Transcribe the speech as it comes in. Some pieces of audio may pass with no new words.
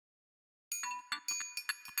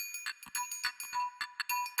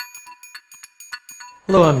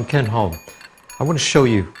Hello, I'm Ken HOM. I want to show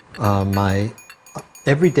you my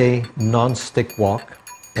everyday non-stick wok,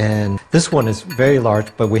 and this one is very large,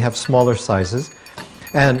 but we have smaller sizes.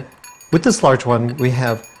 And with this large one, we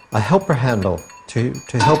have a helper handle to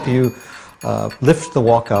help you lift the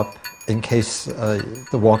wok up in case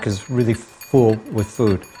the wok is really full with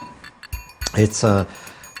food. It's a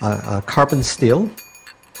carbon steel,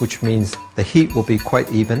 which means the heat will be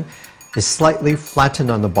quite even. It's slightly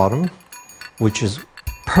flattened on the bottom, which is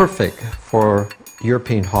perfect for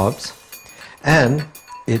European hobs, and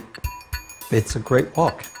it's a great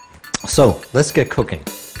wok. So let's get cooking.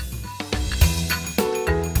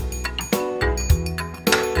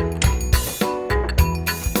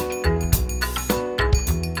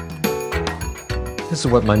 This is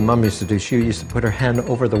what my mom used to do. She used to put her hand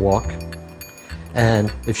over the wok,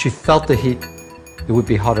 and if she felt the heat, it would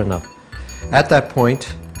be hot enough. At that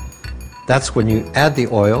point, that's when you add the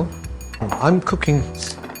oil. I'm cooking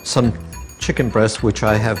some chicken breast, which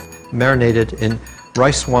I have marinated in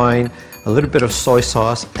rice wine, a little bit of soy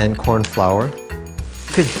sauce, and corn flour.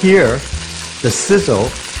 You could hear the sizzle,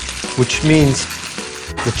 which means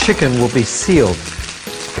the chicken will be sealed.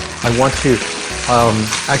 I want to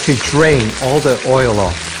actually drain all the oil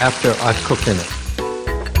off after I've cooked in it.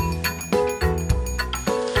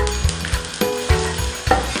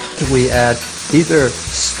 We add either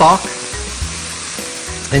stock,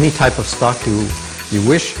 any type of stock you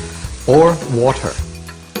wish, or water.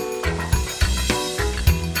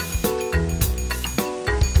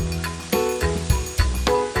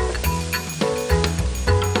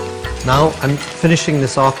 Now I'm finishing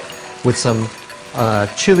this off with some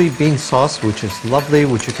chili bean sauce, which is lovely,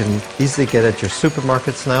 which you can easily get at your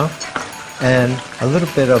supermarkets now, and a little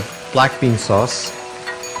bit of black bean sauce.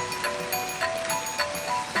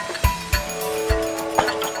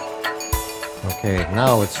 Okay,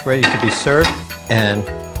 now it's ready to be served, and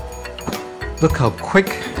look how quick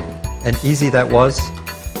and easy that was.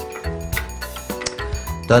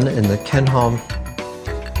 Done in the Ken HOM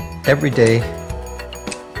everyday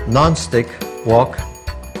non-stick wok.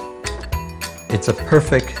 It's a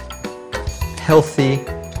perfect, healthy,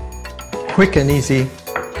 quick and easy,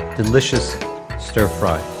 delicious stir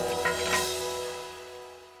fry.